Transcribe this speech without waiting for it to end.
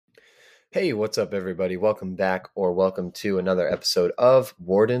Hey, what's up, everybody? Welcome back, or welcome to another episode of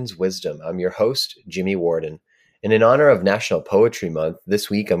Warden's Wisdom. I'm your host, Jimmy Warden. And in honor of National Poetry Month, this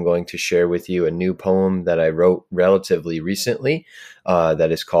week I'm going to share with you a new poem that I wrote relatively recently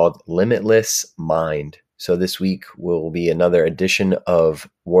that is called Limitless Mind. So this week will be another edition of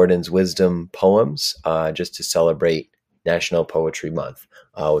Warden's Wisdom poems just to celebrate National Poetry Month.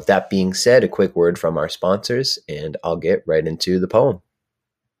 With that being said, a quick word from our sponsors, and I'll get right into the poem.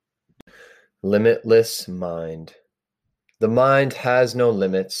 Limitless Mind. The mind has no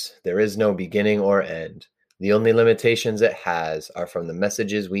limits. There is no beginning or end. The only limitations it has are from the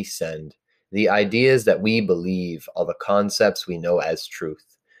messages we send, the ideas that we believe, all the concepts we know as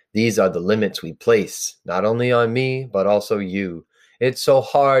truth. These are the limits we place, not only on me, but also you. It's so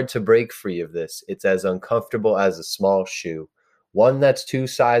hard to break free of this. It's as uncomfortable as a small shoe. One that's 2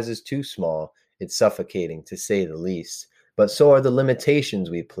 sizes too small. It's suffocating, to say the least. But so are the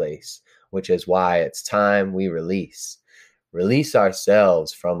limitations we place, which is why it's time we release. Release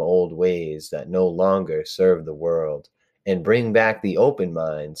ourselves from old ways that no longer serve the world, and bring back the open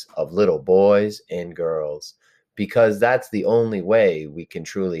minds of little boys and girls, because that's the only way we can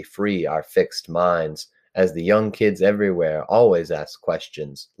truly free our fixed minds, as the young kids everywhere always ask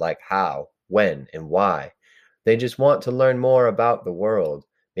questions like how, when, and why. They just want to learn more about the world.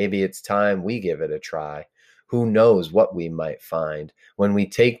 Maybe it's time we give it a try. Who knows what we might find when we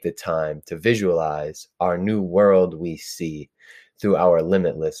take the time to visualize our new world we see through our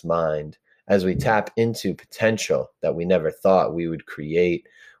limitless mind, as we tap into potential that we never thought we would create.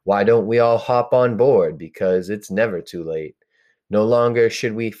 Why don't we all hop on board? Because it's never too late. No longer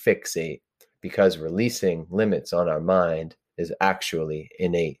should we fixate, because releasing limits on our mind is actually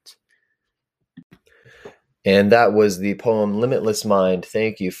innate. And that was the poem Limitless Mind.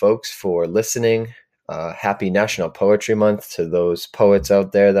 Thank you, folks, for listening. Happy National Poetry Month to those poets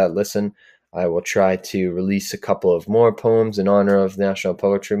out there that listen. I will try to release a couple of more poems in honor of National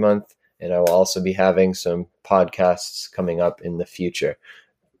Poetry Month, and I will also be having some podcasts coming up in the future.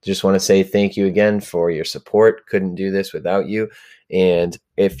 Just want to say thank you again for your support. Couldn't do this without you. And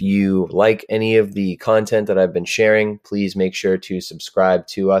if you like any of the content that I've been sharing, please make sure to subscribe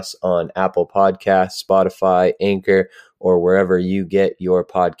to us on Apple Podcasts, Spotify, Anchor, or wherever you get your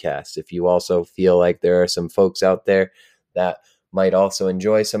podcasts. If you also feel like there are some folks out there that might also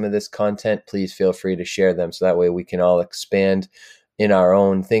enjoy some of this content, please feel free to share them so that way we can all expand in our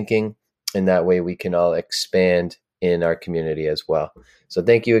own thinking, and that way we can all expand in our community as well. So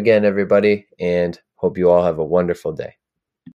thank you again, everybody, and hope you all have a wonderful day.